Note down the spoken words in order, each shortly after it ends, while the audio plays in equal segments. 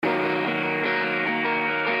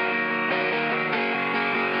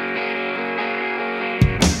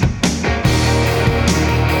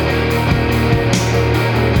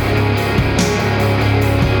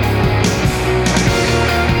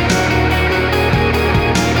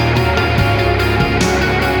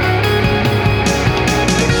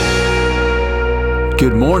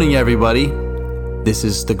Good morning, everybody. This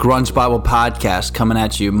is the Grunge Bible Podcast coming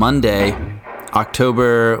at you Monday,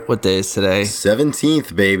 October, what day is today?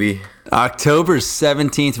 17th, baby. October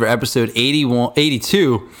 17th for episode 81,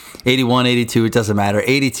 82, it doesn't matter,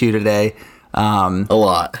 82 today. A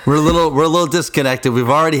lot. We're a little disconnected. We've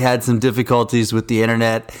already had some difficulties with the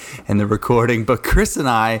internet and the recording, but Chris and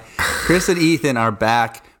Ethan are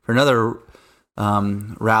back for another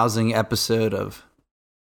rousing episode of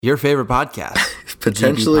your favorite podcast.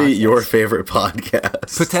 Potentially your favorite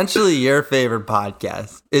podcast. Potentially your favorite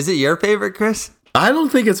podcast. Is it your favorite, Chris? I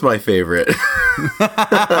don't think it's my favorite.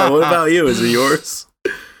 What about you? Is it yours?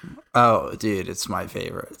 Oh, dude, it's my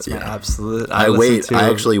favorite. It's my absolute. I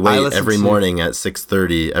actually wait every morning at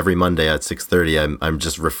 6:30. Every Monday at 6:30. I'm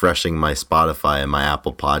just refreshing my Spotify and my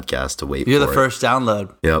Apple Podcast to wait. You're the first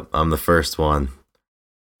download. Yep, I'm the first one.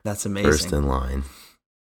 That's amazing. First in line.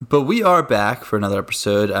 But we are back for another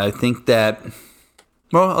episode. I think that.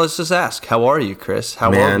 Well, let's just ask. How are you, Chris?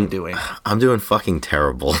 How are we doing? I'm doing fucking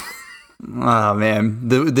terrible. Oh man,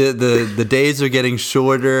 the days are getting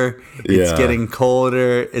shorter. It's getting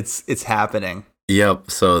colder. It's happening.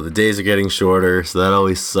 Yep. So the days are getting shorter. So that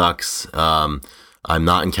always sucks. I'm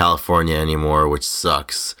not in California anymore, which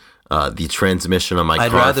sucks. The transmission on my car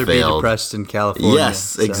failed. I'd rather be depressed in California.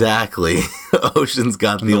 Yes, exactly. Ocean's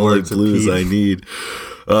got the only blues I need.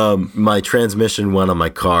 My transmission went on my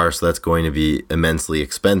car, so that's going to be immensely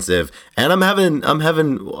expensive. And I'm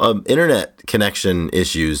having internet connection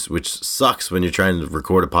issues, which sucks when you're trying to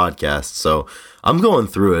record a podcast. So I'm going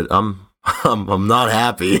through it. I'm not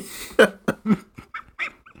happy.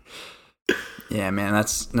 Yeah, man,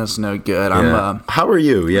 that's no good. Yeah. How are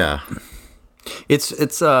you? Yeah.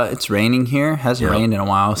 It's raining here. Hasn't rained in a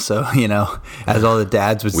while, so as all the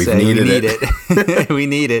dads would say, we need it. We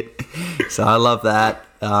need it. So I love that.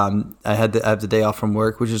 I have the day off from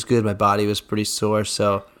work, which is good. My body was pretty sore,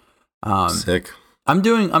 so sick. I'm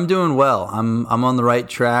doing well. I'm on the right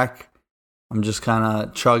track. I'm just kind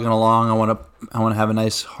of chugging along. I want to have a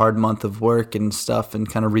nice hard month of work and stuff, and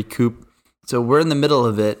kind of recoup. So we're in the middle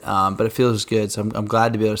of it, but it feels good. So I'm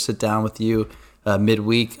glad to be able to sit down with you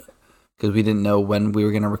midweek, because we didn't know when we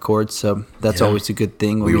were going to record. So that's always a good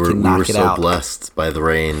thing when we can knock it out. We were so blessed by the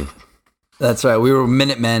rain. That's right. We were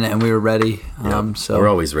Minutemen and we were ready. So we're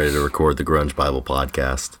always ready to record the Grunge Bible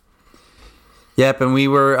Podcast. Yep. And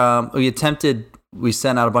we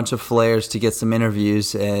sent out a bunch of flares to get some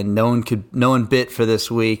interviews, and no one bit for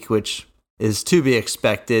this week, which is to be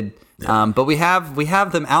expected. Yeah. But we have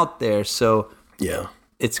them out there. So yeah,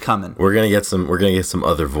 it's coming. We're gonna get some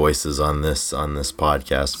other voices on this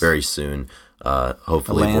podcast very soon.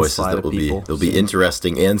 Hopefully voices that will be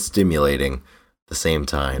interesting and stimulating at the same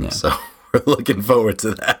time. Yeah. So we're looking forward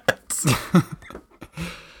to that.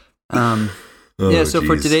 So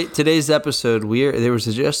for today's episode, there was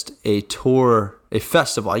just a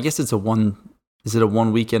festival. I guess it's a one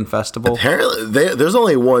weekend festival? Apparently, there's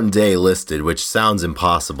only one day listed, which sounds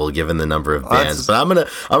impossible given the number of bands. But I'm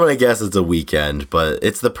gonna guess it's a weekend. But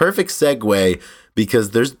it's the perfect segue,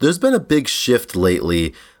 because there's been a big shift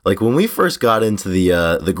lately. Like when we first got into the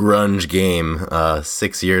grunge game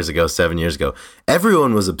 7 years ago,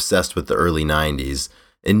 everyone was obsessed with the early 90s.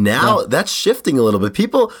 And now that's shifting a little bit.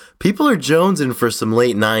 People are jonesing for some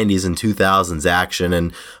late 90s and 2000s action.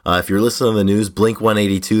 And if you're listening to the news,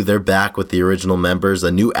 Blink-182, they're back with the original members. A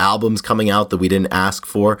new album's coming out that we didn't ask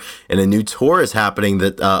for, and a new tour is happening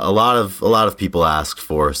that a lot of people asked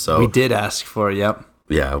for. So we did ask for, yep.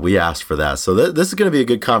 Yeah, we asked for that. So this is going to be a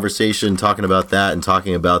good conversation, talking about that and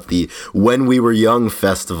talking about the When We Were Young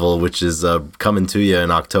festival, which is coming to you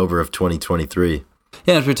in October of 2023.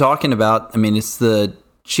 Yeah, as we're talking about, it's the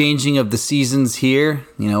changing of the seasons here.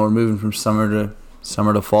 We're moving from summer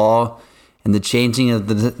to fall, and the changing of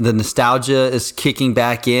the nostalgia is kicking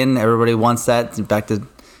back in. Everybody wants that back to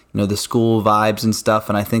the school vibes and stuff,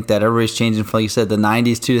 and I think that everybody's changing from, like you said, the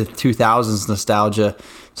 90s to the 2000s nostalgia.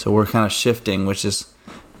 So we're kind of shifting, which is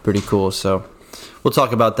pretty cool. So we'll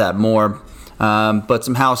talk about that more. But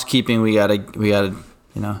some housekeeping we gotta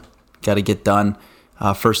get done.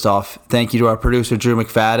 First off, thank you to our producer, Drew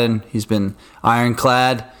McFadden. He's been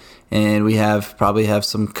ironclad, and we probably have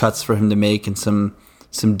some cuts for him to make and some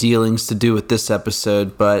dealings to do with this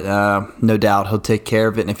episode. But no doubt he'll take care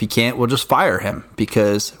of it. And if he can't, we'll just fire him,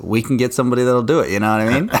 because we can get somebody that'll do it. You know what I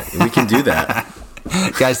mean? We can do that.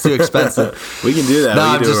 Guy's too expensive. We can do that. No,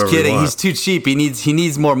 I'm just kidding. He's too cheap. He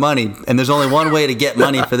needs more money, and there's only one way to get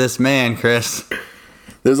money for this man, Chris.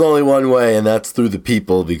 There's only one way, and that's through the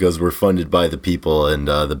people, because we're funded by the people, and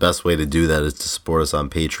the best way to do that is to support us on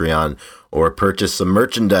Patreon or purchase some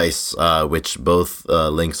merchandise, which both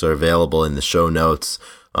links are available in the show notes.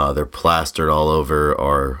 They're plastered all over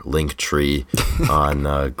our link tree on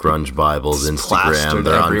Grunge Bible's Instagram.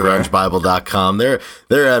 They're everywhere. On grungebible.com. They're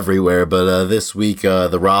everywhere. But this week,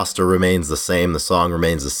 the roster remains the same. The song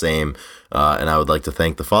remains the same. And I would like to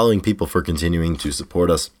thank the following people for continuing to support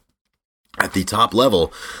us. At the top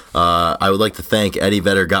level, I would like to thank Eddie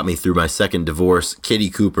Vedder, got me through my second divorce, Kitty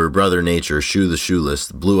Cooper, Brother Nature, Shoe the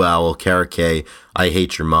Shoeless, Blue Owl, Kara K, I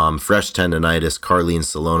Hate Your Mom, Fresh Tendonitis, Carlene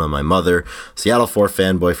Salona, my mother, Seattle 4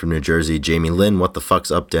 fanboy from New Jersey, Jamie Lynn, What the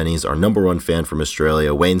Fuck's Up Denny's, our number one fan from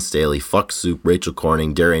Australia, Wayne Staley, Fuck Soup, Rachel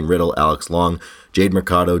Corning, Darian Riddle, Alex Long, Jade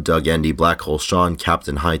Mercado, Doug Endy, Black Hole Sean,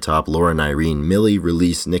 Captain Hightop, Lauren Irene, Millie,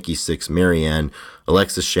 Release, Nikki Six, Marianne,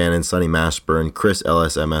 Alexis Shannon, Sonny Mashburn, Chris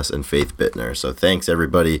LSMS, and Faith Bittner. So thanks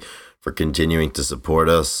everybody for continuing to support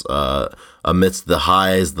us amidst the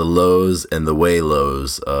highs, the lows, and the way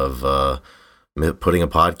lows of putting a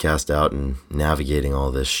podcast out and navigating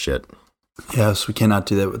all this shit. Yes, we cannot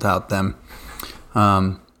do that without them.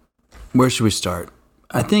 Where should we start?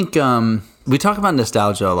 I think we talk about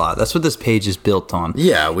nostalgia a lot. That's what this page is built on.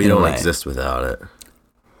 Yeah, we don't exist without it.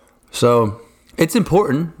 So it's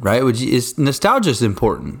important, right? Nostalgia is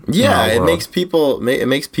important. Yeah, it makes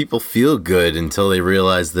people feel good until they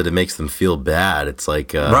realize that it makes them feel bad. It's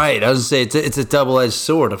like right. I was gonna say it's a double-edged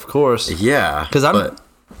sword, of course. Yeah, because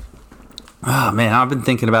oh man, I've been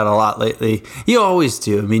thinking about it a lot lately. You always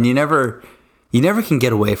do. I mean, you never can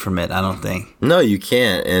get away from it, I don't think. No, you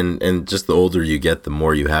can't. And just the older you get, the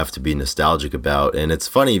more you have to be nostalgic about. And it's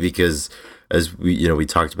funny because as we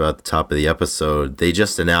talked about at the top of the episode, they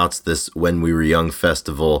just announced this When We Were Young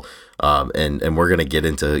festival. And we're going to get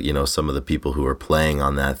into, some of the people who are playing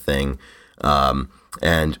on that thing.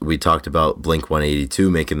 And we talked about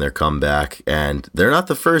Blink-182 making their comeback, and they're not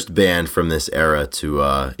the first band from this era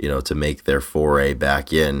to make their foray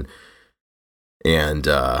back in. And,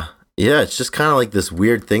 yeah, it's just kind of like this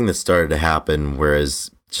weird thing that started to happen,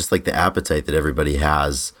 whereas just like the appetite that everybody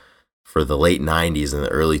has for the late 90s and the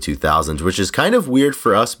early 2000s, which is kind of weird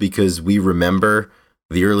for us because we remember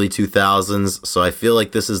the early 2000s. So I feel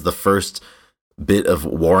like this is the first bit of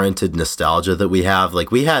warranted nostalgia that we have.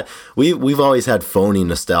 Like we've always had phony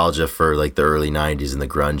nostalgia for like the early 90s and the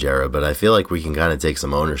grunge era, but I feel like we can kind of take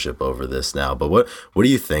some ownership over this now. But what do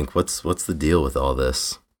you think? What's the deal with all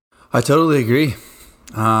this? I totally agree.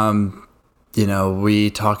 I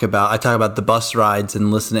talk about the bus rides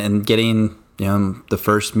and listening and getting, the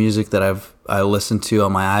first music that I listened to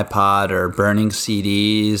on my iPod or burning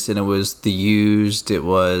CDs, and it was The Used, it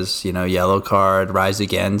was, Yellow Card, Rise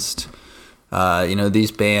Against,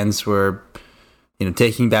 these bands were,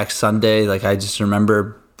 Taking Back Sunday. Like I just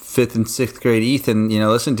remember 5th and 6th grade Ethan,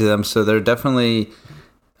 listening to them. So they're definitely,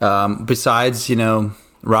 besides,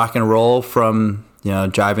 rock and roll from,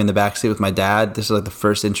 driving the backseat with my dad, this is like the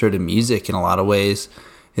first intro to music in a lot of ways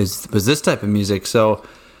was this type of music. So,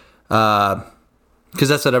 because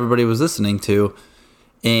that's what everybody was listening to.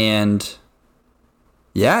 And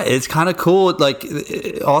yeah, it's kind of cool. Like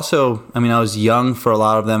also, I mean, I was young for a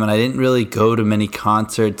lot of them and I didn't really go to many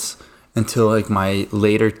concerts until like my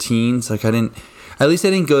later teens. Like I didn't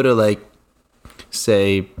go to like,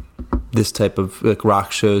 say this type of like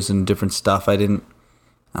rock shows and different stuff. I don't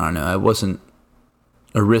know. I wasn't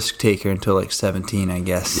a risk taker until like 17, I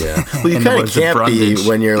guess. Yeah. Well, you kind of can't be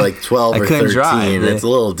when you're like 12 or 13. Drive. It's a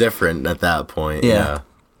little different at that point. Yeah.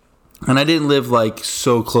 And I didn't live like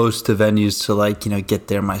so close to venues to like, get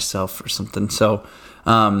there myself or something. So,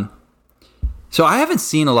 so I haven't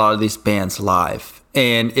seen a lot of these bands live.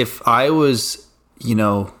 And if I was,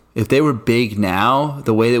 if they were big now,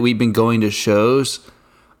 the way that we've been going to shows,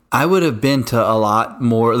 I would have been to a lot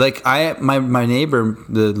more. Like my neighbor,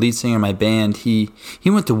 the lead singer of my band, he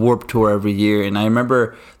went to Warped Tour every year, and I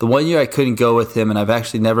remember the one year I couldn't go with him, and I've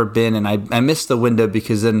actually never been, and I missed the window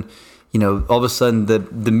because then, all of a sudden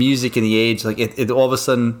the music and the age, like it all of a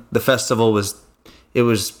sudden the festival was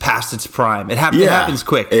past its prime. It happens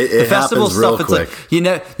quick. The festival stuff, it's quick.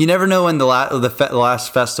 Like you never know when the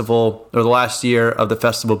last festival or the last year of the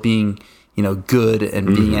festival being good and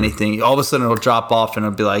being anything, all of a sudden it'll drop off and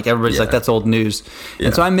it'll be like, everybody's like, that's old news. Yeah.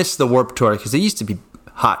 And so I missed the Warped Tour because it used to be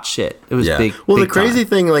hot shit. It was big. Well, big the crazy time.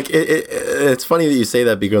 thing, like, it's funny that you say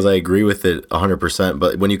that because I agree with it 100%.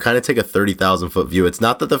 But when you kind of take a 30,000-foot view, it's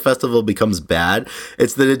not that the festival becomes bad.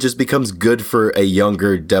 It's that it just becomes good for a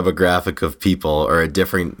younger demographic of people or a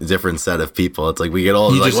different set of people. It's like we get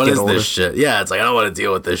older, like, what is this shit? Yeah, it's like I don't want to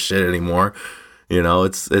deal with this shit anymore.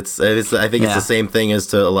 It's I think it's the same thing as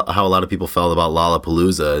to how a lot of people felt about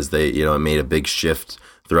Lollapalooza, as they, it made a big shift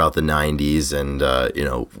throughout the 90s, and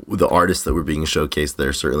the artists that were being showcased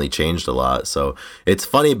there certainly changed a lot. So it's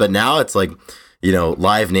funny, but now it's like,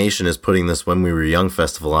 Live Nation is putting this When We Were Young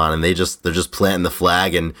festival on, and they're just planting the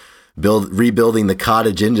flag and rebuilding the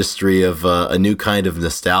cottage industry of a new kind of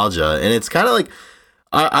nostalgia. And it's kind of like,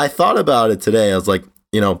 I thought about it today. I was like,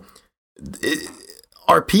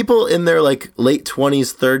 are people in their like late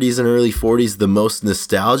 20s, 30s, and early 40s the most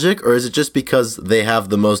nostalgic, or is it just because they have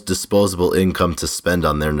the most disposable income to spend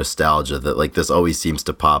on their nostalgia that like this always seems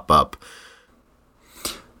to pop up?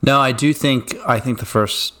 No, I think the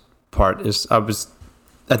first part is, I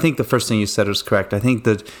think the first thing you said was correct. I think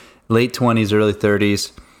the late 20s, early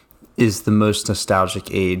 30s is the most nostalgic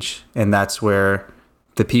age, and that's where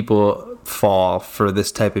the people fall for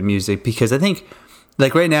this type of music, because I think,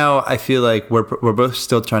 like right now, I feel like we're both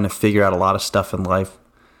still trying to figure out a lot of stuff in life.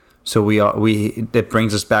 So it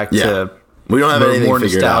brings us back to we don't have anything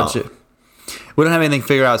figured out. We don't have anything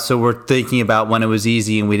figured out, so we're thinking about when it was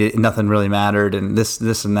easy and nothing really mattered, and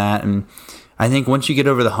this and that. And I think once you get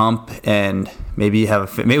over the hump and maybe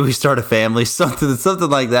we start a family, something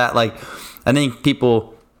like that. Like, I think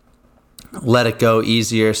people let it go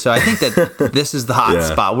easier. So I think that this is the hot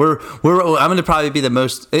spot. I'm going to probably be the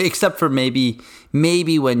most, except for maybe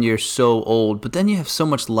when you're so old, but then you have so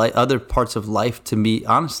much other parts of life to be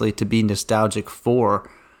nostalgic for.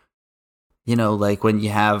 Like when you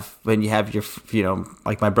have your,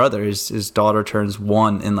 like my brother, his daughter turns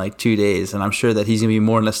 1 in like 2 days, and I'm sure that he's gonna be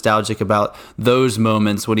more nostalgic about those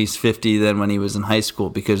moments when he's 50 than when he was in high school,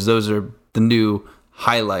 because those are the new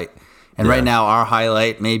highlight. And right now our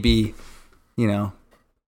highlight may be, we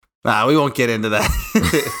won't get into that.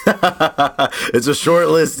 It's a short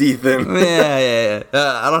list, Ethan. Yeah.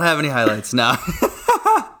 I don't have any highlights now.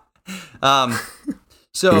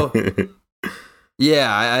 So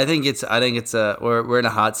yeah, I think it's we're in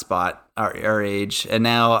a hot spot, our age, and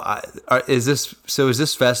now is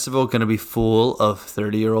this festival going to be full of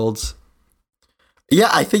 30-year-olds? Yeah,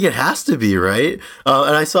 I think it has to be, right?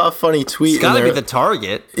 And I saw a funny tweet. It's got to be the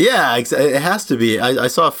target. Yeah, it has to be. I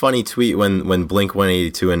saw a funny tweet when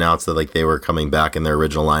Blink-182 announced that like they were coming back in their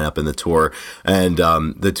original lineup in the tour, and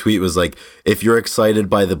the tweet was like, "If you're excited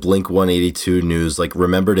by the Blink-182 news, like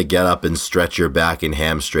remember to get up and stretch your back and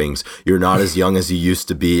hamstrings. You're not as young as you used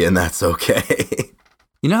to be, and that's okay."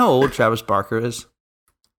 You know how old Travis Barker is?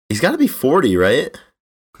 He's got to be 40, right?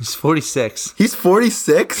 He's 46. He's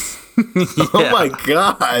 46? Yeah. Oh my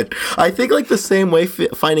God. I think like the same way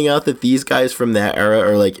finding out that these guys from that era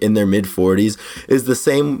are like in their mid 40s is the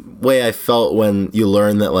same way I felt when you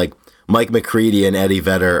learn that like Mike McCready and Eddie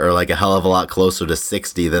Vedder are like a hell of a lot closer to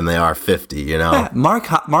 60 than they are 50, Yeah, Mark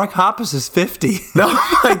Hoppus is 50.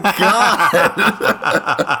 Oh my God.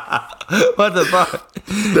 What the fuck?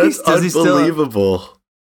 That's unbelievable.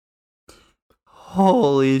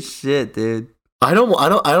 Holy shit, dude. I don't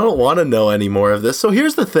want to know any more of this. So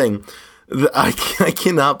here's the thing. I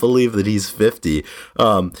cannot believe that he's 50.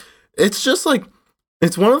 It's just like,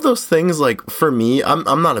 it's one of those things like for me,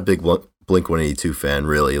 I'm not a big Blink-182 fan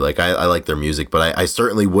really. Like I like their music, but I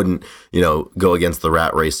certainly wouldn't, go against the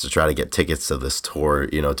rat race to try to get tickets to this tour,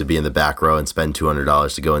 to be in the back row and spend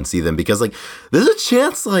 $200 to go and see them, because like there's a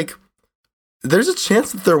chance that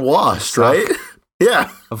they're washed, right? Yeah.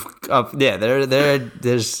 Yeah,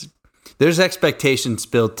 there's expectations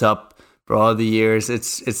built up for all the years.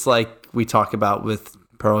 It's like we talk about with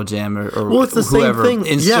Pearl Jam or it's the whoever, same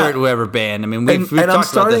thing. whoever band. I mean, we've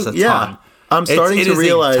talked about this a ton. I'm starting to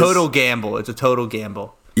realize it's a total gamble. It's a total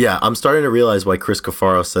gamble. Yeah, I'm starting to realize why Chris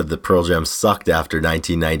Cafaro said that Pearl Jam sucked after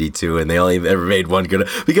 1992 and they only ever made one good.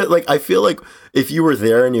 Because like I feel like if you were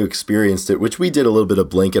there and you experienced it, which we did a little bit of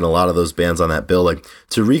Blink and a lot of those bands on that bill, like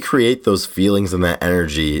to recreate those feelings and that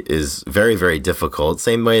energy is very, very difficult.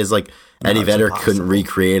 Same way as like Eddie Vedder couldn't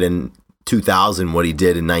recreate in 2000 what he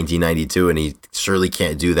did in 1992, and he surely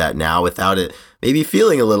can't do that now without it maybe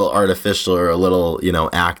feeling a little artificial or a little,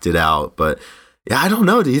 acted out. But yeah, I don't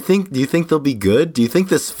know. Do you think they'll be good? Do you think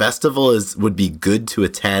this festival would be good to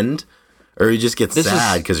attend, or you just get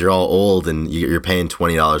sad because you're all old and you're paying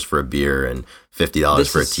 $20 for a beer and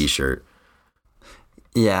 $50 for a T-shirt?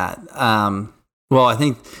 Yeah. Well, I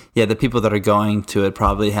think the people that are going to it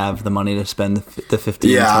probably have the money to spend the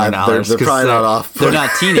 $50 and $20. They're probably not off. They're not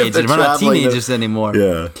teenagers. They're not teenagers anymore.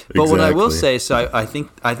 Yeah, exactly. But what I will say, so I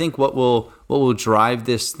think what will drive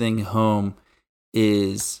this thing home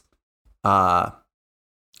is, like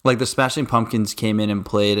the Smashing Pumpkins came in and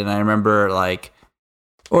played, and I remember like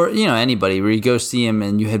or anybody, where you go see them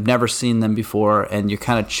and you have never seen them before, and you're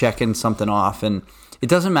kind of checking something off, and it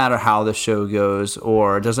doesn't matter how the show goes,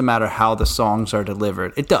 or it doesn't matter how the songs are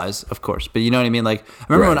delivered. It does, of course, but you know what I mean? Like, I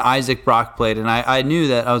remember when Isaac Brock played, and I knew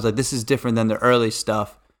that, I was like, this is different than the early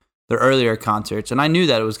stuff, the earlier concerts, and I knew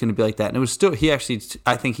that it was going to be like that, and it was still,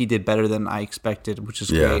 I think he did better than I expected, which is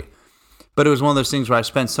great. But it was one of those things where I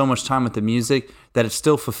spent so much time with the music that it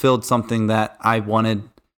still fulfilled something that I wanted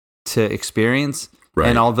to experience. Right.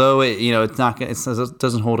 And although it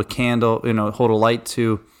doesn't hold a candle, hold a light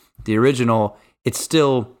to the original, it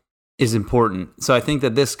still is important. So I think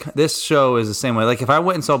that this show is the same way. Like, if I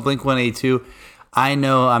went and saw Blink-182, I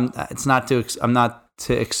know I'm not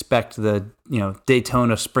to expect the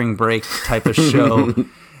Daytona spring break type of show.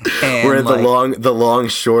 And we're in the long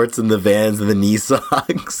shorts and the Vans and the knee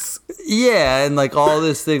socks. Yeah, and like all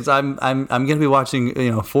these things, I'm gonna be watching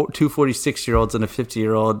two 46-year-olds and a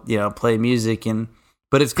 50-year-old play music,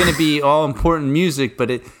 but it's gonna be all important music.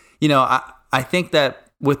 But I think that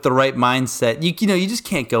with the right mindset, you just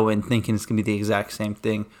can't go in thinking it's gonna be the exact same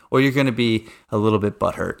thing, or you're gonna be a little bit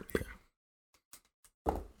butthurt.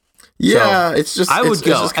 Yeah, so it's just I would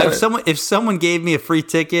go kinda... if someone gave me a free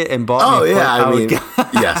ticket and bought me. I would go.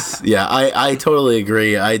 Yes, yeah, I totally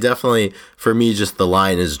agree. I definitely, for me, just the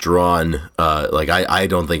line is drawn. I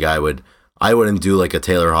don't think I wouldn't do like a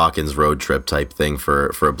Taylor Hawkins road trip type thing for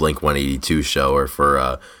a Blink-182 show, or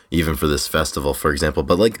for even for this festival, for example.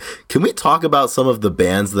 But like, can we talk about some of the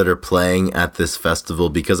bands that are playing at this festival?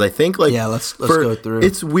 Because I think let's go through.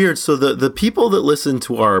 It's weird. So the people that listen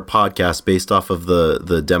to our podcast based off of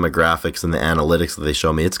the demographics and the analytics that they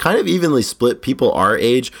show me, it's kind of evenly split. People our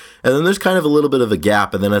age, and then there's kind of a little bit of a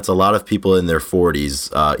gap, and then it's a lot of people in their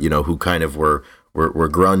 40s, who kind of were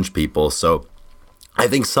grunge people. So I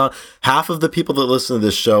think half of the people that listen to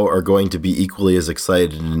this show are going to be equally as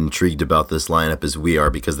excited and intrigued about this lineup as we are,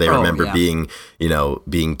 because they remember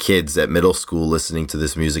being kids at middle school listening to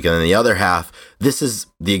this music. And then the other half, this is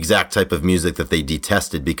the exact type of music that they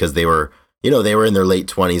detested, because they were in their late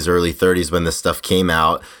 20s, early 30s when this stuff came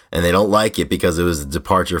out, and they don't like it because it was a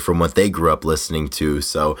departure from what they grew up listening to.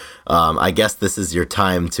 So I guess this is your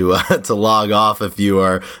time to log off if you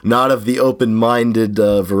are not of the open-minded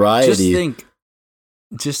variety.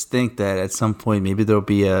 Just think that at some point maybe there'll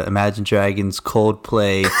be a Imagine Dragons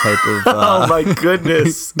Coldplay type of oh my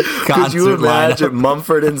goodness. Could you imagine lineup?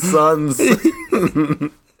 Mumford & Sons?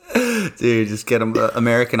 Dude, just get them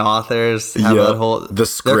American authors. The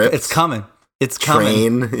script. It's coming. It's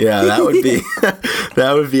coming. Train. Yeah,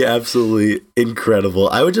 that would be absolutely incredible.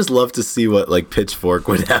 I would just love to see what like Pitchfork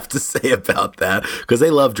would have to say about that, because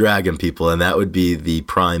they love dragging people, and that would be the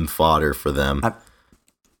prime fodder for them.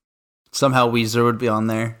 Somehow Weezer would be on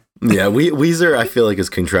there. Yeah, Weezer, I feel like, is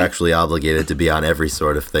contractually obligated to be on every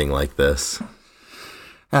sort of thing like this. All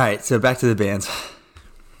right, so back to the bands.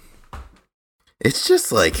 It's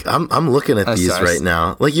just like I'm looking at these right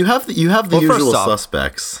now. Like, you have the usual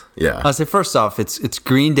suspects. Yeah. I'll say, first off, it's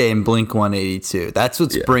Green Day and Blink-182. That's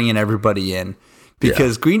what's bringing everybody in,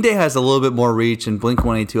 because Green Day has a little bit more reach, and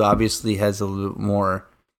Blink-182 obviously has a little more.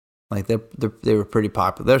 Like, they were pretty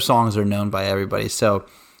popular. Their songs are known by everybody, so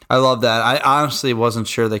I love that. I honestly wasn't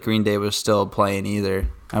sure that Green Day was still playing either.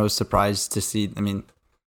 I was surprised to see. I mean,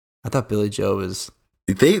 I thought Billy Joe was.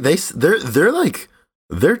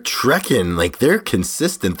 They're trekking, like they're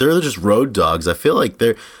consistent. They're just road dogs. I feel like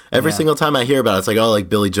they're every single time I hear about it, it's like, oh, like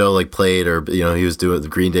Billy Joe like played, or he was doing, the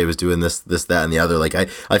Green Day was doing this, that, and the other. Like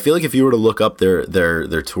I feel like if you were to look up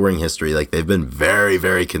their touring history, like they've been very,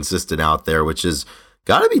 very consistent out there, which is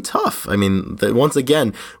gotta be tough. I mean, once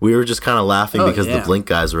again, we were just kind of laughing because the Blink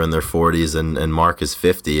guys are in their 40s and Mark is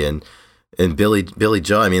 50, and Billy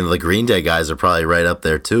Joe. I mean, the Green Day guys are probably right up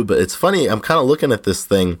there too. But it's funny. I'm kind of looking at this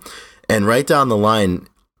thing, and right down the line,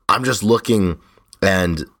 I'm just looking,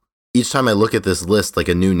 and each time I look at this list, like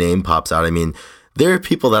a new name pops out. I mean, there are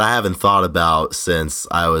people that I haven't thought about since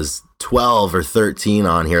I was 12 or 13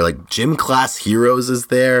 on here. Like Gym Class Heroes is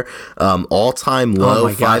there. All Time Low,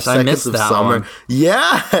 5 Seconds of Summer. One.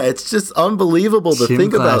 Yeah, it's just unbelievable to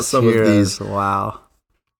think about some of these. Wow.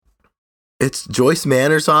 It's Joyce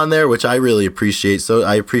Manor's on there, which I really appreciate. So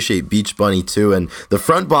I appreciate Beach Bunny too, and the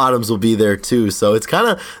Front Bottoms will be there too. So it's kind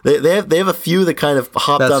of they have a few that kind of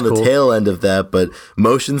hopped on the tail end of that. But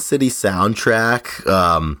Motion City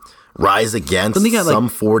Soundtrack, Rise Against, Sum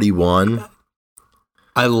 41.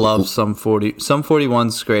 I love Sum 40. Sum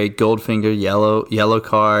 41's great. Goldfinger, Yellow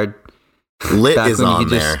Card. Lit is on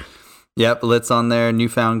there. Yep, Lit's on there.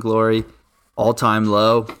 Newfound Glory, All Time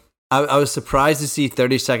Low. I was surprised to see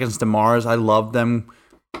 30 Seconds to Mars. I loved them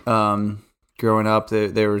growing up.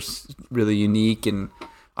 They were really unique, and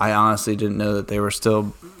I honestly didn't know that they were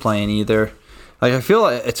still playing either. Like, I feel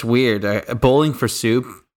like it's weird. Bowling for Soup,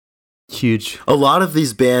 huge. A lot of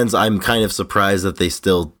these bands, I'm kind of surprised that they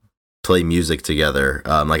still play music together.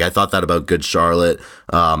 Like, I thought that about Good Charlotte.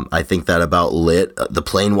 I think that about Lit, the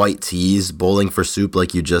Plain White Tees, Bowling for Soup,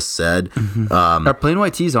 like you just said. Are Plain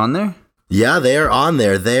White Tees on there? Yeah, they are on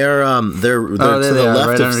there. They're to the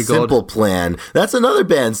left right of Simple Plan. That's another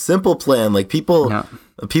band, Simple Plan. Like, people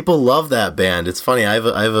love that band. It's funny. I have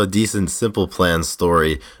a decent Simple Plan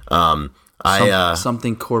story.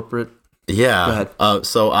 Something corporate. Yeah.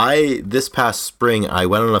 So this past spring, I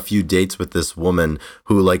went on a few dates with this woman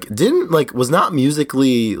who was not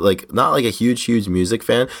musically, not like a huge music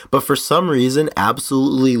fan, but for some reason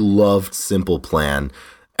absolutely loved Simple Plan.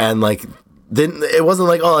 And it wasn't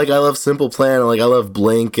like, oh, like I love Simple Plan, or like I love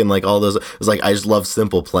Blink and like all those. It was like, I just love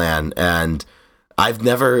Simple Plan. And I've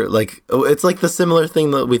never it's like the similar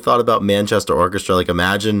thing that we thought about Manchester Orchestra. Like,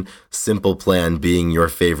 imagine Simple Plan being your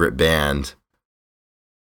favorite band.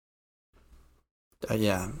 I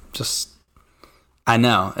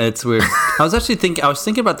know, it's weird. I was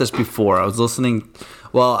thinking about this before. I was listening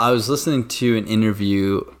to an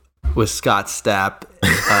interview with Scott Stapp.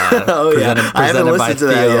 I haven't listened to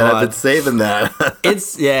that yet. I've been saving that.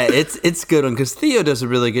 It's good one, because Theo does a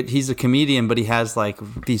really good. He's a comedian, but he has like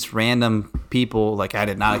these random people. Like, I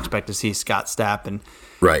did not expect to see Scott Stapp, and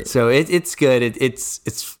right. So it's good.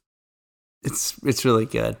 It's really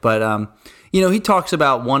good. But he talks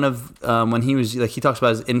about one of when he was he talks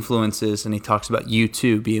about his influences, and he talks about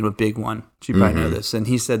U2 being a big one. You probably know this, and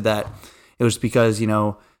he said that it was because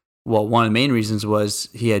one of the main reasons was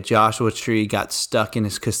he had Joshua Tree got stuck in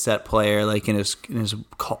his cassette player, like in his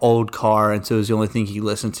old car, and so it was the only thing he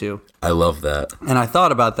listened to. I love that. And I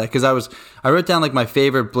thought about that because I wrote down like my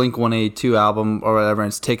favorite Blink-182 album or whatever, and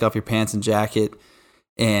it's Take Off Your Pants and Jacket.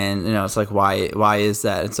 And it's like, why is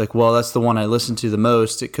that? It's like, well, that's the one I listened to the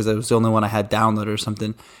most because it was the only one I had downloaded or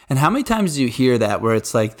something. And how many times do you hear that where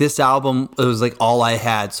it's like, this album, it was like all I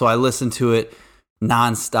had, so I listened to it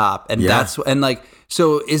nonstop, and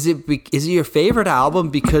so is it your favorite album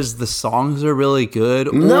because the songs are really good?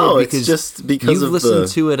 Or no, because it's just because you've listened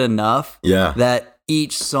to it enough that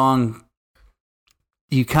each song,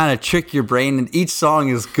 you kind of trick your brain, and each song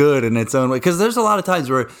is good in its own way. Because there's a lot of times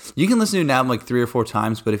where you can listen to an album like 3 or 4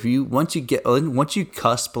 times, but once you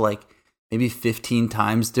cusp like maybe 15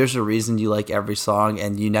 times, there's a reason you like every song,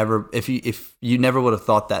 and you never would have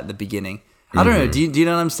thought that in the beginning. I don't know. Do you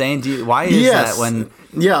know what I'm saying? Why is that when?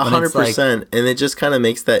 Yeah, 100%. And it just kind of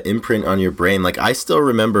makes that imprint on your brain. Like, I still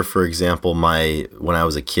remember, for example, when I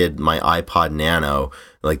was a kid, my iPod Nano,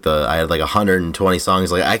 I had like 120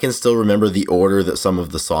 songs. Like, I can still remember the order that some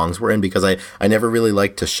of the songs were in because I never really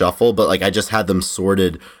liked to shuffle, but like I just had them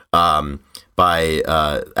sorted by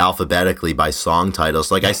alphabetically by song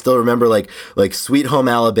titles. Like, I still remember like Sweet Home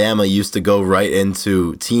Alabama used to go right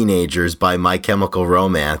into Teenagers by My Chemical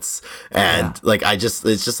Romance, and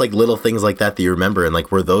it's just like little things like that you remember. And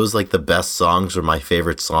like, were those like the best songs or my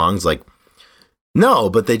favorite songs? Like,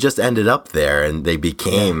 no, but they just ended up there, and they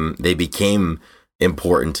became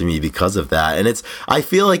important to me because of that. And I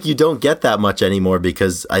feel like you don't get that much anymore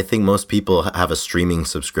because I think most people have a streaming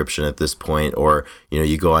subscription at this point, or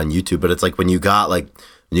you go on YouTube. But it's like when you got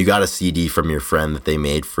a CD from your friend that they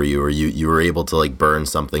made for you, or you were able to like burn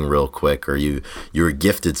something real quick, or you were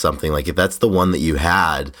gifted something. Like, if that's the one that you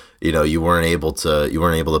had, you weren't able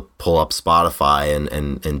to pull up Spotify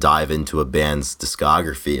and dive into a band's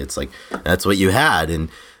discography. It's like, that's what you had. And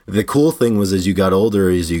the cool thing was, as you got older,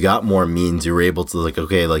 as you got more means, you were able to like,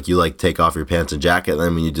 okay, like you like Take Off Your Pants and Jacket, and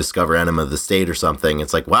then when you discover Enema of the State or something,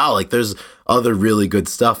 it's like, wow, like there's other really good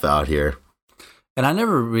stuff out here. And I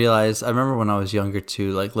never realized, I remember when I was younger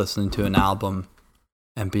too, like listening to an album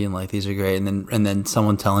and being like, these are great, and then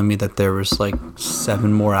someone telling me that there was like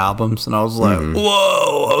 7 more albums, and I was like,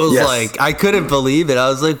 whoa, I was like, I couldn't believe it. I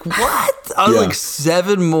was like, what? I was like,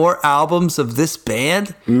 7 more albums of this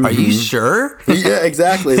band? Are you sure? Yeah,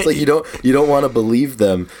 exactly. It's like you don't want to believe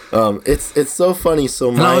them. It's so funny.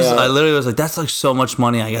 So I literally was like, that's like so much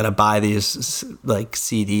money. I gotta buy these like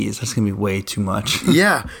CDs. That's gonna be way too much.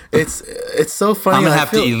 Yeah, it's so funny. I'm gonna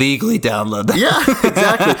have to illegally download that. Yeah,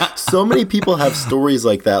 exactly. So many people have stories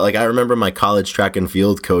like that. Like, I remember my college track and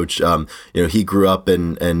field coach. He grew up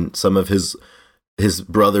and some of his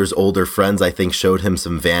brother's older friends, I think, showed him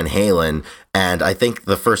some Van Halen, and I think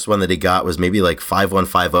the first one that he got was maybe like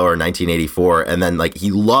 5150 or 1984, and then like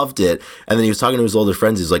he loved it, and then he was talking to his older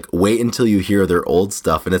friends, he's like, wait until you hear their old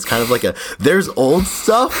stuff, and it's kind of like there's old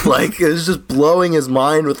stuff, like it's just blowing his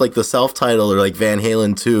mind with like the self-title, or like Van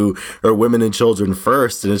Halen 2 or Women and Children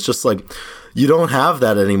First, and it's just like, you don't have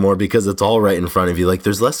that anymore because it's all right in front of you. Like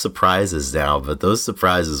there's less surprises now, but those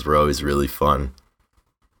surprises were always really fun.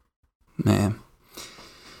 Man.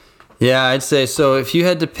 Yeah, I'd say so. If you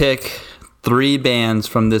had to pick 3 bands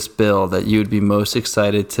from this bill that you would be most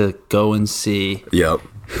excited to go and see, Yep.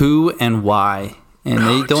 who and why? And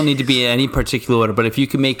they don't need to be in any particular order, but if you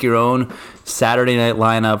could make your own Saturday night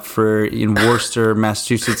lineup for in Worcester,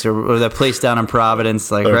 Massachusetts, or that place down in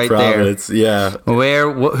Providence, like right Providence, there. Yeah.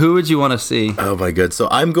 Who would you want to see? Oh my god. So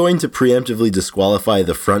I'm going to preemptively disqualify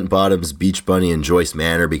the Front Bottoms, Beach Bunny, and Joyce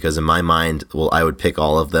Manor because in my mind, well, I would pick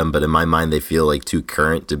all of them, but in my mind they feel like too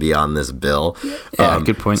current to be on this bill. Yeah,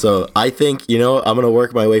 good point. So I think, I'm going to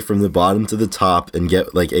work my way from the bottom to the top and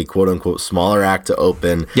get like a quote unquote smaller act to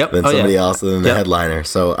open than somebody else and then the headliner.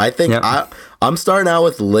 So I think I'm starting out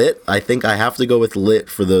with Lit. I think I have to go with Lit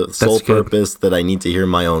for the sole purpose that I need to hear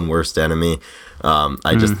my own Worst Enemy.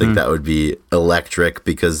 I just think that would be electric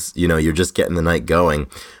because, you're just getting the night going.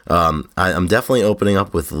 I'm definitely opening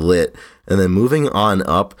up with Lit. And then moving on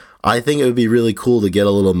up, I think it would be really cool to get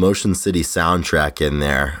a little Motion City soundtrack in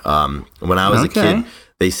there. When I was a kid,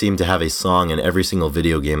 they seem to have a song in every single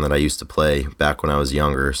video game that I used to play back when I was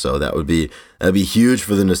younger. So that'd be huge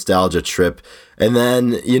for the nostalgia trip. And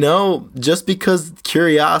then, just because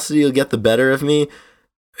curiosity will get the better of me,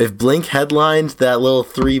 if Blink headlined that little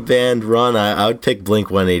 3-band run, I would pick Blink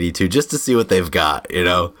 182 just to see what they've got,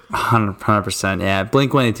 100%. Yeah.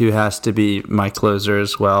 Blink 182 has to be my closer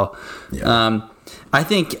as well. Yeah. I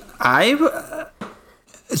think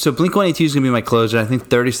so Blink 182 is going to be my closer. I think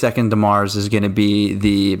 30 Second to Mars is going to be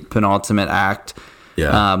the penultimate act. Yeah.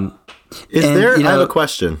 I have a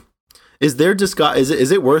question. Is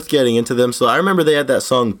it worth getting into them? So I remember they had that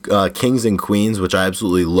song Kings and Queens, which I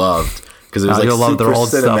absolutely loved because it was super love their old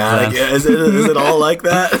cinematic. Stuff, is it all like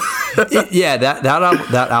that? Yeah,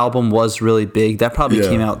 that album was really big. That probably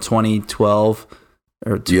came out 2012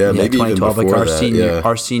 or maybe 2012, even like that,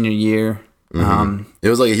 our senior year. Mm-hmm. It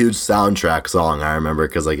was like a huge soundtrack song. I remember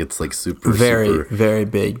because like it's like super very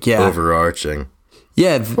big. Yeah, overarching.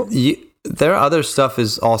 Yeah, their other stuff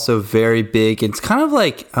is also very big. It's kind of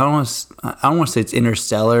like I don't want to say it's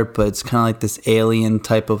interstellar, but it's kind of like this alien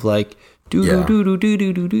type of like do do do do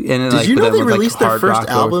do do do. And did you know they released their first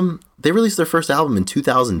album? They released their first album in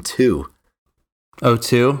 2002. Oh,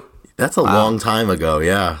 2? That's a long time ago.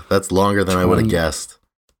 Yeah, that's longer than I would have guessed.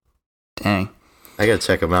 Dang. I gotta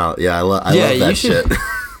check them out. Yeah, I love that shit.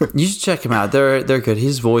 You should check him out. They're good.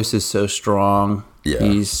 His voice is so strong. Yeah,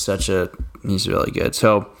 he's really good.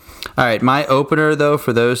 So, all right, my opener though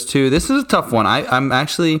for those two. This is a tough one.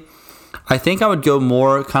 I think I would go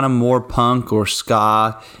more punk or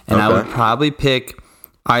ska, and I would probably pick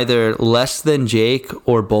either Less Than Jake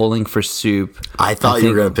or Bowling for Soup. I thought you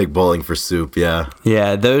were going to pick Bowling for Soup, yeah.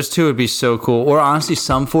 Yeah, those two would be so cool. Or honestly,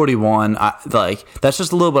 Sum 41, that's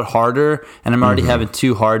just a little bit harder, and I'm already having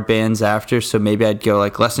 2 hard bands after, so maybe I'd go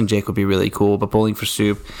like Less Than Jake would be really cool, but Bowling for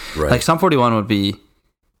Soup, like Sum 41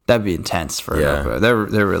 that'd be intense for they're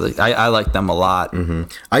really I like them a lot.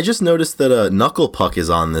 I just noticed that Knuckle Puck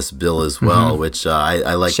is on this bill as well, which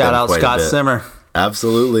I like. Shout out Scott Simmer.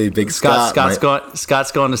 Absolutely, big Scott.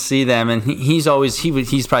 Scott's going to see them, and he's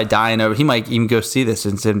probably dying over. He might even go see this.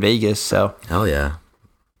 It's in Vegas, so hell yeah,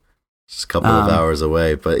 just a couple of hours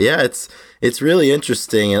away. But yeah, it's really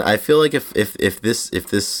interesting, and I feel like if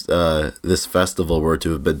this festival were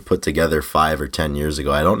to have been put together 5 or 10 years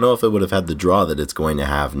ago, I don't know if it would have had the draw that it's going to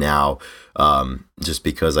have now. Just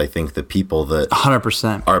because I think the people that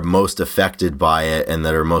 100% are most affected by it and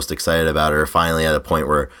that are most excited about it are finally at a point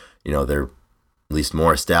where they're at least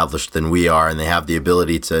more established than we are, and they have the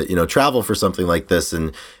ability to travel for something like this,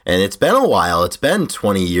 and it's been a while. It's been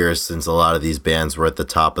 20 years since a lot of these bands were at the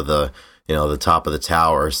top of the top of the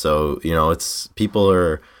tower, so it's people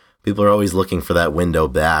are always looking for that window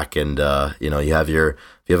back, and you have a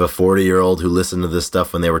 40-year-old who listened to this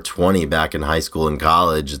stuff when they were 20 back in high school and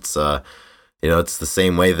college. It's it's the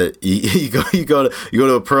same way that you go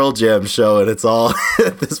to a Pearl Jam show, and it's all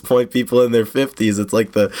at this point people in their 50s. It's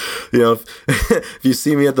like if you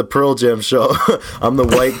see me at the Pearl Jam show, I'm the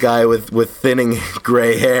white guy with thinning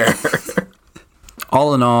gray hair.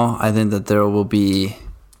 All in all, I think that there will be,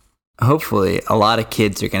 hopefully, a lot of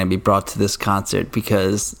kids are going to be brought to this concert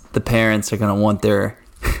because the parents are going to want their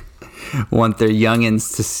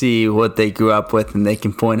youngins to see what they grew up with, and they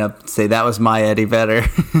can point up and say, "That was my Eddie Vedder."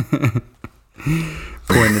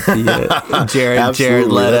 Point at the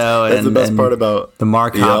Jared Leto, that's the best part about the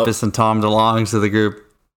Mark Hoppus and Tom DeLonges of the group.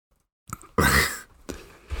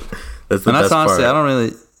 That's honestly, part. I don't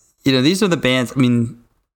really, these are the bands. I mean,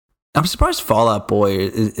 I'm surprised Fall Out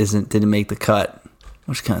Boy didn't make the cut,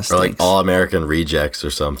 which kind of stinks. Or like All American Rejects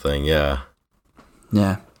or something. Yeah.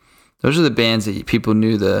 Yeah, those are the bands that people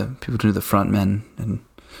knew the frontmen and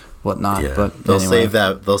whatnot. Yeah, but they'll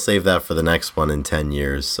anyway. save that for the next one in 10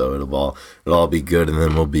 years. So it'll all be good, and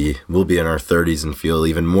then we'll be in our 30s and feel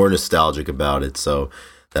even more nostalgic about it. So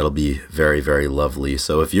that'll be very, very lovely.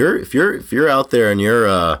 So if you're out there and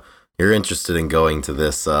you're interested in going to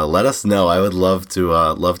this, let us know. I would love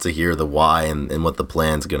to hear the why and what the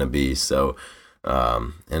plan's going to be. So,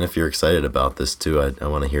 and if you're excited about this too, I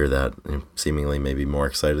want to hear that. You're seemingly maybe more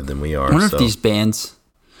excited than we are. I wonder if these bands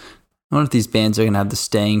are going to have the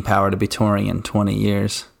staying power to be touring in 20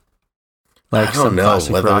 years. Like I don't know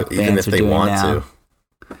whether even if they want now.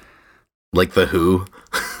 to. Like the Who.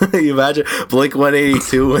 You imagine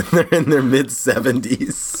Blink-182 when they're in their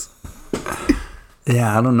mid-70s.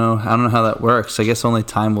 Yeah, I don't know how that works. I guess only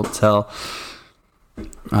time will tell.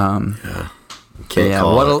 Yeah.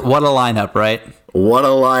 What a lineup, right? What a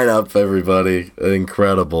lineup, everybody.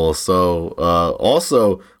 Incredible. So,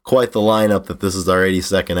 also quite the lineup that this is our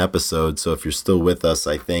 82nd episode. So if you're still with us,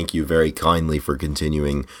 I thank you very kindly for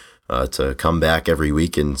continuing to come back every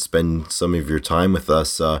week and spend some of your time with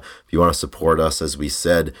us. If you want to support us, as we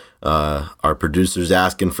said, our producer's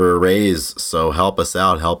asking for a raise. So help us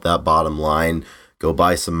out, help that bottom line. Go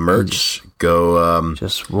buy some merch. Go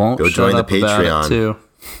join the Patreon too.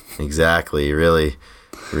 Exactly. Really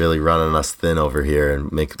running us thin over here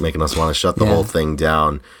and making us want to shut the whole thing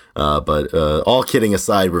down. But all kidding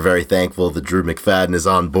aside, we're very thankful that Drew McFadden is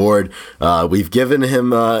on board. We've given him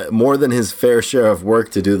more than his fair share of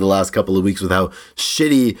work to do the last couple of weeks with how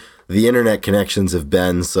shitty the internet connections have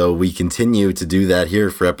been. So we continue to do that here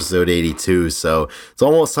for episode 82. So it's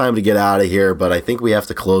almost time to get out of here, but I think we have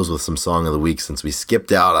to close with some Song of the Week. Since we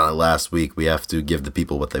skipped out on it last week, we have to give the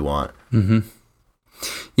people what they want. Mm-hmm.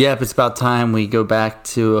 Yep, it's about time we go back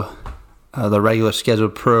to the regular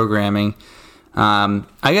scheduled programming. I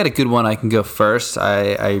got a good one. I can go first. All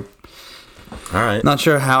right. Not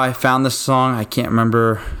sure how I found this song. I can't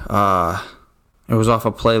remember. It was off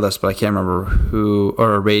a playlist, but I can't remember who,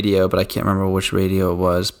 or a radio, but I can't remember which radio it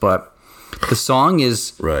was. But the song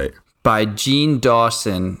is by Gene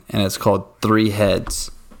Dawson, and it's called Three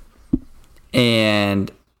Heads.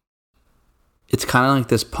 And it's kind of like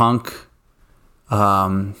this punk,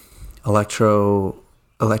 electronic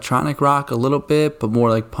rock a little bit, but more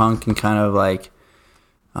like punk and kind of like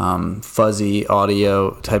fuzzy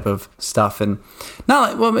audio type of stuff, and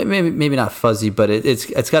not like, well, maybe not fuzzy, but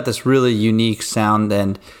it's got this really unique sound.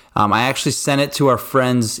 And I actually sent it to our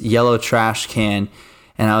friends Yellow Trash Can,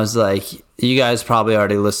 and I was like, you guys probably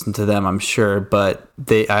already listened to them, I'm sure, but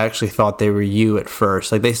I actually thought they were you at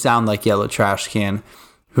first. Like, they sound like Yellow Trash Can,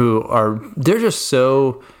 they're just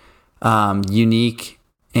so unique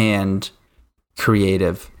and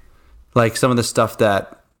creative. Like some of the stuff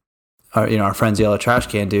that our friends Yellow Trash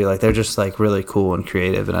Can do, like they're just like really cool and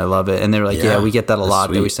creative, and I love it. And they're like, yeah we get that a lot,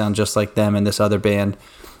 sweet. That we sound just like them and this other band.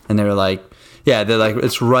 And they were like, they're like,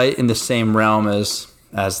 it's right in the same realm as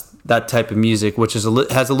that type of music, which has a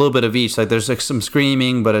little bit of each. Like there's like some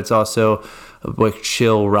screaming, but it's also like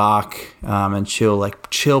chill rock and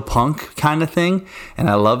chill punk kind of thing, and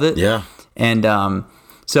I love it. Yeah. And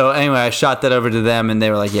so anyway, I shot that over to them, and they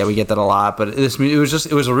were like, yeah, we get that a lot. But it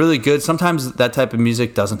was really good. Sometimes that type of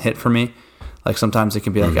music doesn't hit for me. Like sometimes it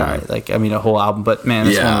can be like, all right, like, I mean, a whole album, but man,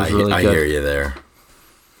 this one was really good. I hear you there.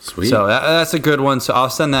 Sweet. So that's a good one. So I'll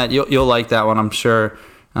send that. You'll like that one, I'm sure.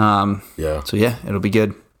 Yeah. So yeah, it'll be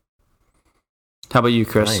good. How about you,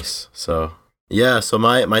 Chris? Nice. So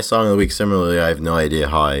my song of the week, similarly, I have no idea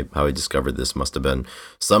how I discovered this. Must have been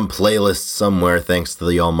some playlist somewhere, thanks to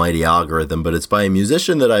the almighty algorithm. But it's by a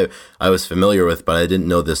musician that I was familiar with, but I didn't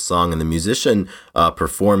know this song. And the musician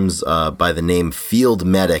performs by the name Field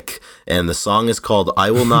Medic, and the song is called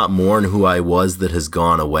 "I Will Not Mourn Who I Was That Has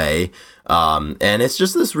Gone Away." And it's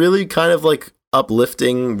just this really kind of like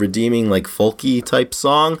uplifting, redeeming, like folky type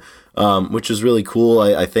song. Which is really cool.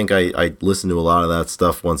 I think I listen to a lot of that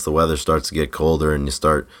stuff once the weather starts to get colder and you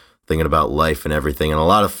start thinking about life and everything. And a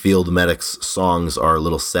lot of Field Medic's songs are a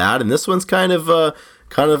little sad, and this one's kind of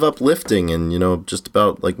uplifting and just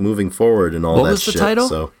about like moving forward and all that shit. What was the title?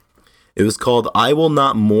 So it was called "I Will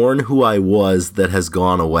Not Mourn Who I Was That Has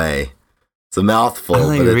Gone Away." It's a mouthful. I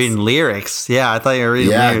thought you were reading lyrics. Yeah, I thought you were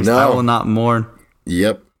reading lyrics. No. I will not mourn.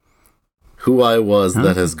 Yep. Who I was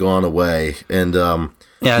that has gone away, and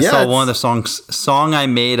I saw one of the song I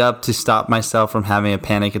made up to stop myself from having a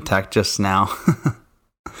panic attack just now.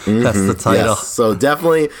 That's the title. Yes. So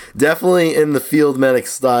definitely in the Field Medic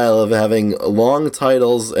style of having long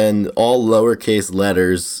titles and all lowercase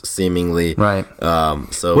letters, seemingly. Right.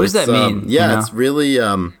 So what does that mean? It's really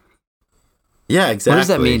Yeah, exactly. What does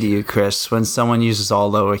that mean to you, Chris, when someone uses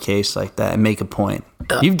all lowercase like that and make a point?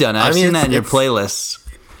 You've done it. I've seen that in your playlists.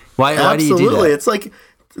 Why do you do that? It's like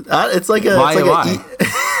it's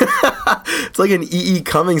like an E.E.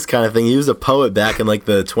 Cummings kind of thing. He was a poet back in like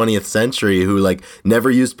the 20th century who like never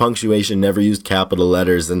used punctuation, never used capital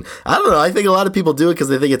letters. And I don't know, I think a lot of people do it because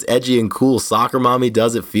they think it's edgy and cool. Soccer Mommy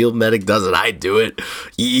does it, Field Medic does it, I do it.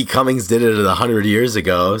 E.E. Cummings did it 100 years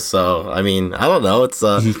ago. So, I mean, I don't know. It's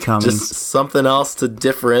just something else to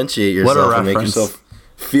differentiate yourself and make yourself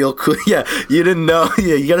feel cool. Yeah, you didn't know.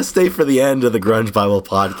 Yeah, you got to stay for the end of the Grunge Bible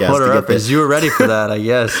podcast. What a reference. You were ready for that, I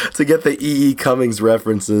guess. To get the E.E. Cummings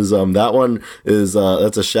references. That one is,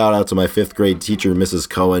 that's a shout out to my 5th grade teacher, Mrs.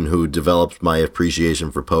 Cohen, who developed my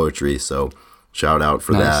appreciation for poetry. So shout out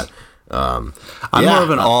for that. I'm more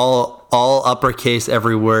of an all uppercase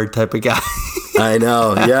every word type of guy. I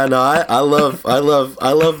know. Yeah, no, I love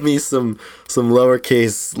me some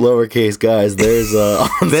lowercase guys. There's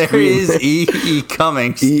there is E.E.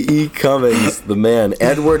 Cummings. E.E. Cummings, the man.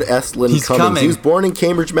 Edward Estlin Cummings. Coming. He was born in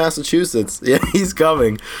Cambridge, Massachusetts. Yeah, he's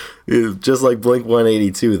coming. Just like Blink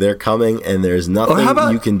 182, they're coming, and there's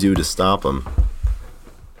nothing you can do to stop them.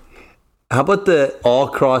 How about the all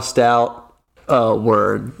crossed out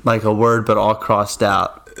word, like a word but all crossed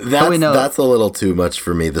out? That's a little too much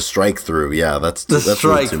for me. The strike through, yeah, that's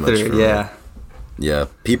strike too much through, for me. Yeah.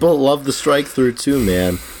 People love the strike through too,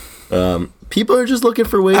 man. People are just looking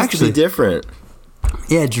for ways to be different.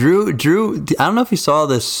 Yeah, Drew. I don't know if you saw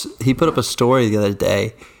this. He put up a story the other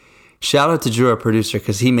day. Shout out to Drew, our producer,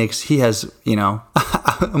 because he has, I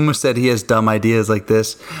almost said he has dumb ideas like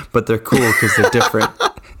this, but they're cool because they're different.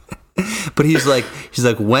 But he's like,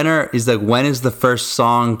 when is the first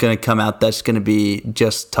song gonna come out that's gonna be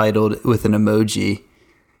just titled with an emoji?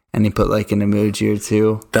 And he put like an emoji or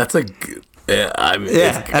two. That's a, and I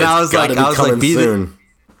was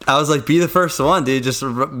like, be the first one, dude. Just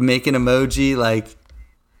make an emoji, like,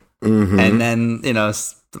 and then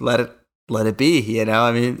let it be.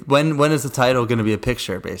 I mean, when is the title gonna be a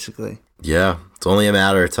picture, basically? Yeah, it's only a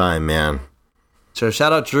matter of time, man. So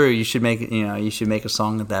shout out Drew. You should make a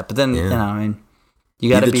song of that. But then I mean, you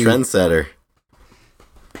got to be the trendsetter.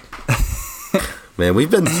 Man,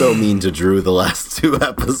 we've been so mean to Drew the last 2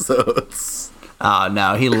 episodes. Oh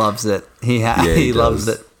no, he loves it. He loves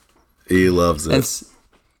it. He loves it. And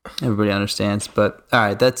everybody understands. But all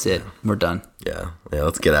right, that's it. We're done. Yeah.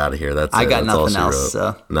 Let's get out of here. I got nothing else.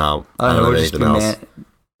 No, I don't have anything else.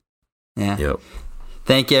 Yeah. Yep.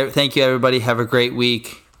 Thank you, everybody. Have a great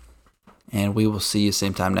week. And we will see you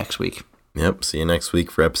same time next week. Yep. See you next week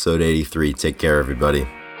for episode 83. Take care, everybody.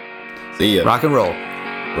 See ya. Rock and roll.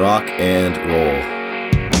 Rock and roll.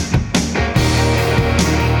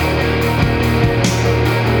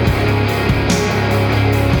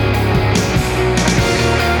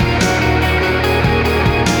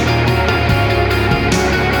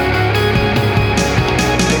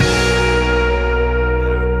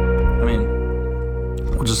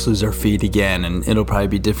 Lose our feed again, and it'll probably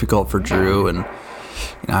be difficult for Drew, and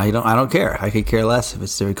I don't care. I could care less if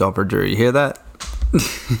it's difficult for Drew. You hear that?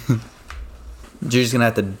 Drew's gonna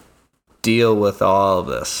have to deal with all of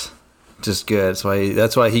this. Just good.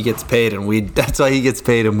 That's why he gets paid, and we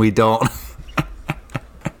don't.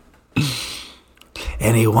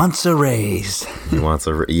 And he wants a raise. He wants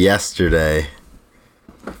yesterday.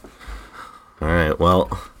 All right. Well.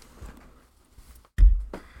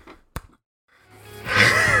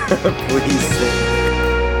 Please sing.